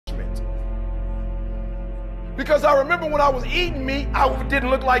Because I remember when I was eating meat, I didn't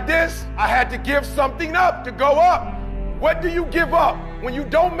look like this. I had to give something up to go up. What do you give up? When you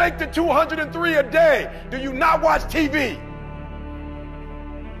don't make the 203 a day, do you not watch TV?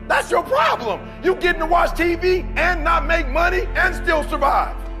 That's your problem. You getting to watch TV and not make money and still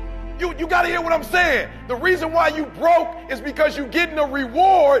survive. You got to hear what I'm saying. The reason why you broke is because you getting a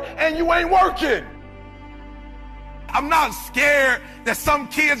reward and you ain't working. I'm not scared that some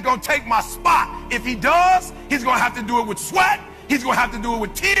kid's gonna take my spot. If he does, he's gonna have to do it with sweat. He's gonna have to do it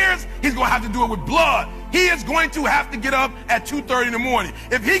with tears. He's gonna have to do it with blood. He is going to have to get up at 2:30 in the morning.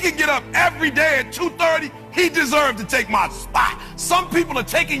 If he can get up every day at 2:30, he deserves to take my spot. Some people are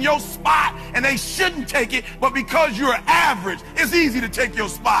taking your spot and they shouldn't take it, but because you're average, it's easy to take your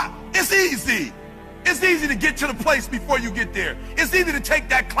spot. It's easy. It's easy to get to the place before you get there. It's easy to take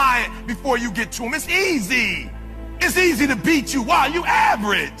that client before you get to him. It's easy. It's easy to beat you. Why? You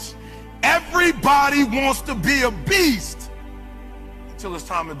average. Everybody wants to be a beast until it's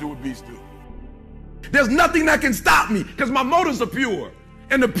time to do what beasts do. There's nothing that can stop me because my motives are pure.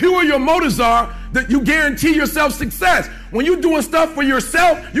 And the purer your motives are, that you guarantee yourself success. When you're doing stuff for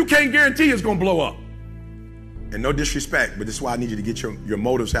yourself, you can't guarantee it's going to blow up. And no disrespect, but this is why I need you to get your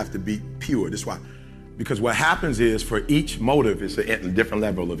motives have to be pure. This is why. Because what happens is for each motive, it's a different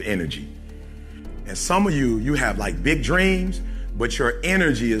level of energy. And some of you have like big dreams, but your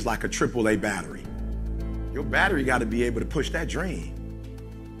energy is like a AAA battery. Your battery got to be able to push that dream.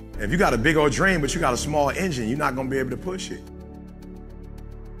 And if you got a big old dream, but you got a small engine, you're not going to be able to push it.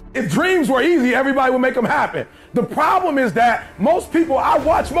 If dreams were easy, everybody would make them happen. The problem is that I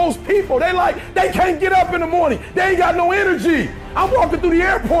watch most people, they can't get up in the morning. They ain't got no energy. I'm walking through the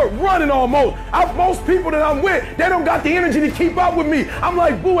airport running almost. Most people that I'm with, they don't got the energy to keep up with me. I'm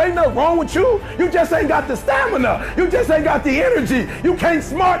like, boo, ain't nothing wrong with you. You just ain't got the stamina. You just ain't got the energy. You can't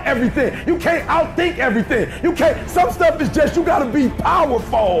smart everything. You can't outthink everything. Some stuff is just, you gotta be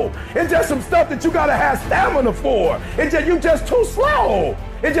powerful. It's just some stuff that you gotta have stamina for. You just too slow.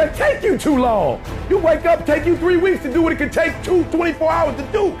 It just take you too long. You wake up, take you 3 weeks to do what it could take 24 hours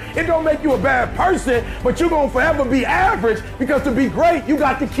to do. It don't make you a bad person, but you're gonna forever be average because to be great, you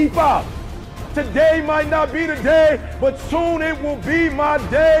got to keep up. Today might not be the day, but soon it will be my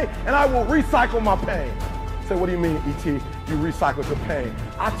day, and I will recycle my pain. Say, what do you mean, E.T.? You recycled your pain.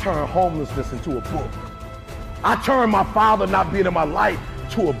 I turned homelessness into a book. I turned my father not being in my life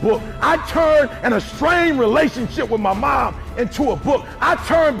to a book. I turned an estranged relationship with my mom into a book. I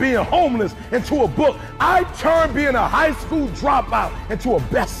turned being homeless into a book. I turned being a high school dropout into a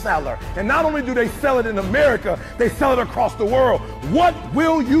bestseller. And not only do they sell it in America, they sell it across the world. What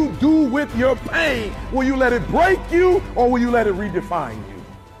will you do with your pain? Will you let it break you or will you let it redefine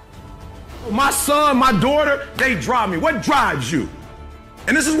you? My son, my daughter, they drive me. What drives you?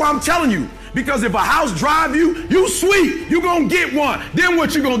 And this is why I'm telling you, because if a house drive you, you sweet, you gonna get one. Then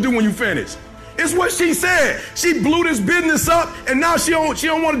what you gonna do when you finish? It's what she said. She blew this business up and now she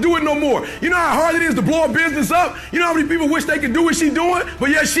don't want to do it no more. You know how hard it is to blow a business up? You know how many people wish they could do what she doing?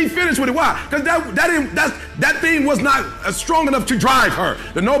 But yet she finished with it. Why? Because that thing was not strong enough to drive her.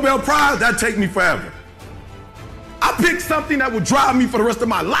 The Nobel Prize, that take me forever. I picked something that would drive me for the rest of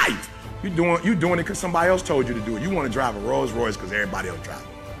my life. You doing it because somebody else told you to do it. You want to drive a Rolls Royce because everybody else drives it.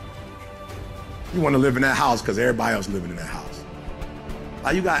 You want to live in that house because everybody else living in that house.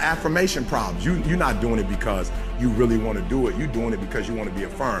 Like you got affirmation problems. You're not doing it because you really want to do it. You're doing it because you want to be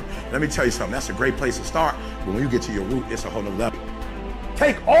affirmed. Let me tell you something. That's a great place to start. But when you get to your root, it's a whole nother level.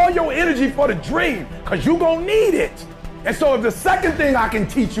 Take all your energy for the dream because you're going to need it. And so if the second thing I can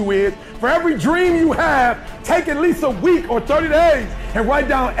teach you is, for every dream you have, take at least a week or 30 days and write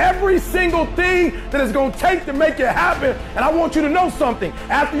down every single thing that it's going to take to make it happen. And I want you to know something.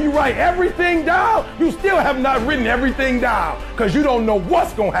 After you write everything down, you still have not written everything down because you don't know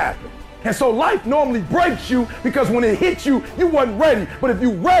what's going to happen. And so life normally breaks you because when it hits you, you wasn't ready. But if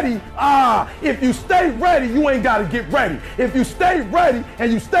you ready, if you stay ready, you ain't got to get ready. If you stay ready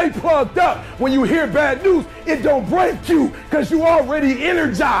and you stay plugged up, when you hear bad news, it don't break you because you already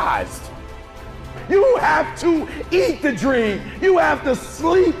energized. You have to eat the dream. You have to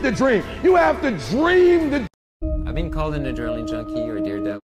sleep the dream. You have to dream the dream. I've been called an adrenaline junkie or a daredevil.